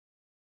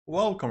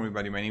Welcome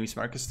everybody, my name is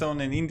Marcus Stone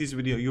and in this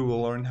video you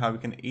will learn how you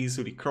can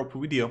easily crop a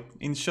video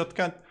in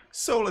ShotCut.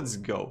 So let's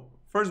go.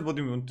 First, what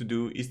we want to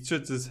do is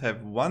just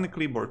have one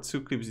clip or two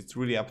clips, it's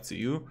really up to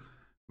you.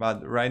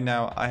 But right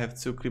now I have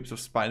two clips of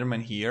Spider-Man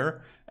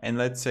here, and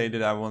let's say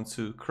that I want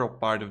to crop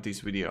part of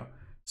this video.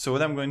 So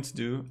what I'm going to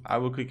do, I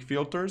will click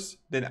filters,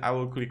 then I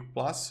will click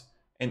plus,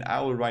 and I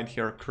will write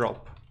here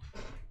crop.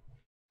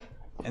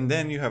 And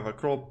then you have a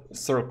crop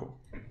circle.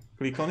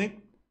 Click on it.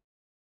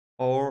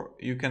 Or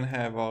you can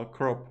have a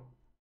crop,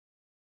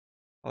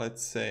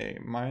 let's say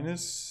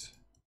minus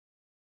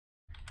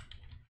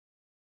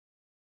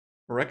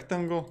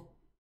rectangle,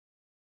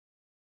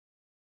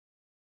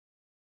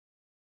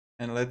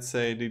 and let's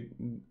say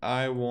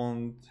I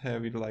won't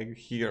have it like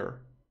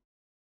here.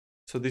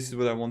 So this is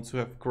what I want to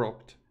have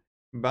cropped,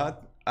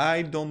 but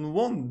I don't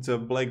want the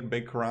black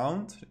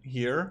background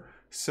here.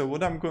 So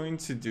what I'm going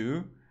to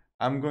do,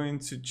 I'm going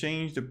to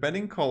change the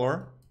padding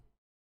color.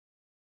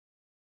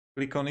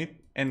 Click on it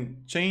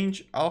and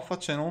change alpha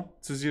channel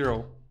to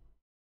 0.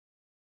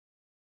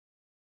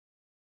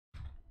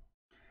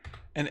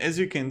 And as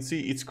you can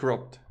see, it's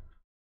cropped.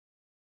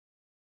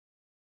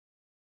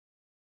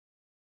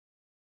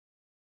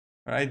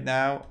 Right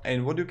now,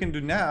 and what you can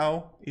do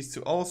now is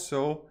to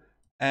also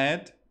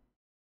add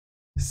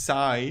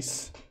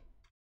size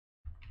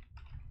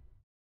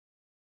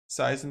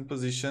and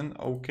position,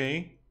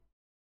 okay.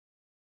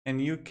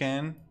 And you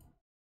can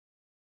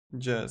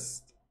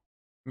just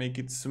make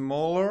it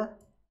smaller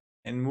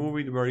and move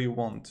it where you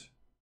want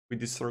with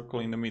the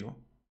circle in the middle.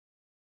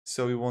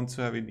 So we want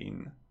to have it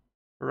in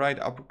right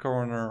upper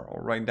corner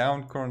or right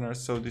down corner.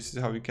 So this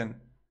is how you can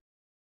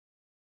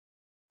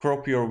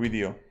crop your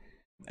video.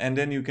 And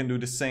then you can do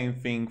the same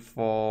thing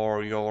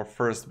for your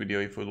first video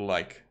if you would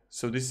like.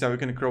 So this is how you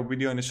can crop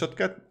video in a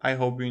ShotCut. I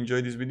hope you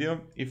enjoyed this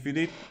video. If you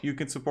did, you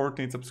can support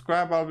me and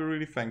subscribe. I'll be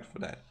really thankful for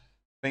that.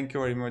 Thank you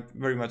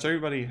very much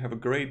everybody. Have a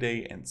great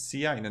day and see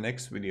ya in the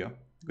next video.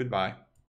 Goodbye.